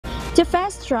To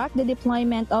fast-track the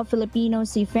deployment of Filipino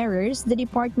seafarers, the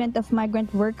Department of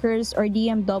Migrant Workers or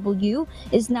DMW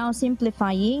is now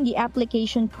simplifying the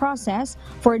application process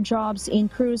for jobs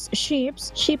in cruise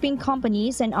ships, shipping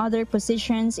companies, and other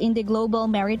positions in the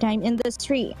global maritime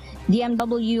industry.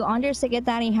 DMW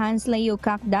Undersecretary Hans Leo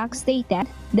Kakdak stated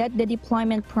that the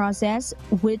deployment process,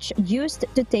 which used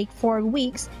to take 4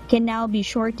 weeks, can now be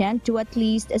shortened to at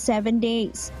least 7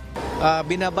 days.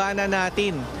 Binaba na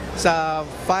natin sa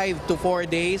 5 to 4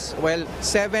 days, well,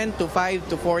 7 to 5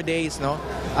 to 4 days, no,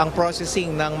 ang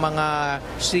processing ng mga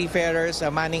seafarers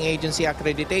manning agency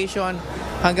accreditation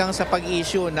hanggang sa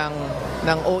pag-issue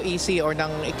ng OEC or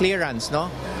ng clearance,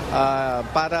 no,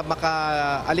 para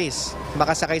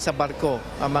makasakay sa barko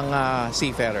ang mga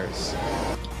seafarers.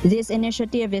 This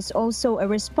initiative is also a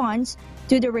response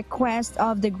to the request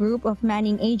of the group of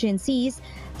manning agencies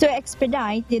to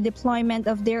expedite the deployment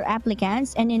of their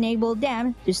applicants and enable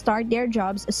them to start their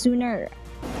jobs sooner.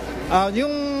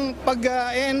 Yung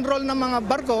pag-enroll ng mga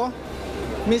barko,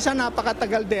 minsan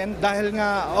napakatagal din dahil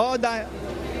nga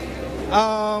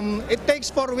it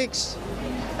takes 4 weeks.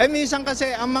 Minsan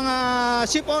kasi ang mga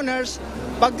ship owners,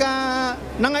 pagka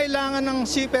nangailangan ng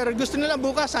seafarer, gusto nila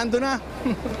bukas, ando na.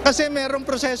 Kasi merong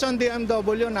proseso ng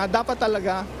DMW na dapat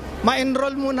talaga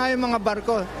ma-enroll muna yung mga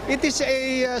barko. It is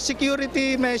a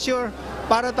security measure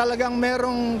para talagang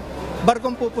merong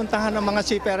barkong pupuntahan ng mga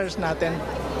seafarers natin.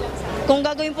 Kung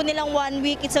gagawin po nilang 1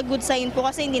 week, it's a good sign po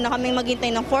kasi hindi na kami maghintay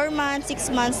ng 4 months,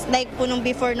 6 months, like po nung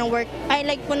before ng work.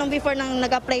 Like po nung before nang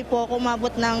nag-apply po ako,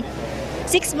 umabot ng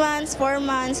 6 months, 4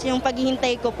 months yung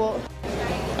paghihintay ko po.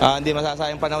 Hindi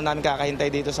masasayang panahon namin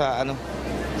kakahintay dito sa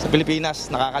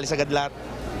Pilipinas, nakakalisagad lahat.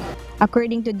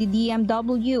 According to the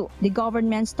DMW, the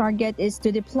government's target is to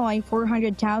deploy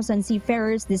 400,000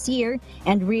 seafarers this year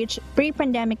and reach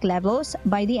pre-pandemic levels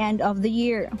by the end of the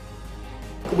year.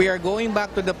 We are going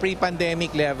back to the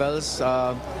pre-pandemic levels,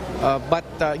 but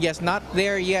yes, not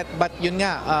there yet. But yun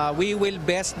nga, we will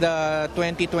best the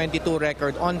 2022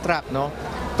 record on track, no?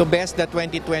 To best the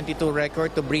 2022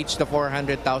 record to breach the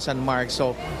 400,000 mark.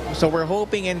 So we're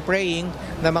hoping and praying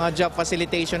na mga job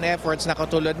facilitation efforts na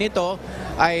katulad nito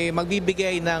ay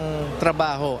magbibigay ng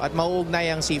trabaho at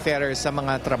mauugnay ang seafarers sa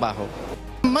mga trabaho.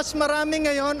 Mas marami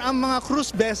ngayon ang mga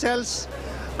cruise vessels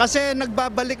kasi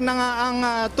nagbabalik na nga ang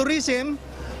tourism.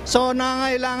 So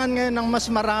nangailangan ngayon ng mas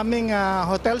maraming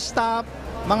hotel staff,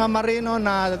 mga marino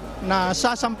na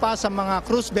sasampa sa mga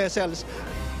cruise vessels.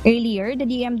 Earlier, the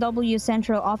DMW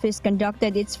Central Office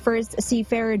conducted its first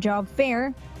seafarer job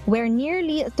fair, where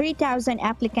nearly 3,000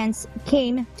 applicants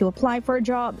came to apply for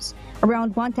jobs.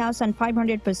 Around 1,500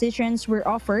 positions were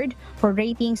offered for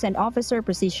ratings and officer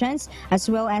positions, as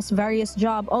well as various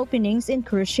job openings in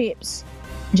cruise ships.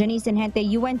 Janice Enhente,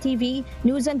 UNTV,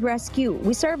 News and Rescue.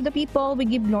 We serve the people, we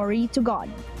give glory to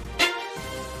God.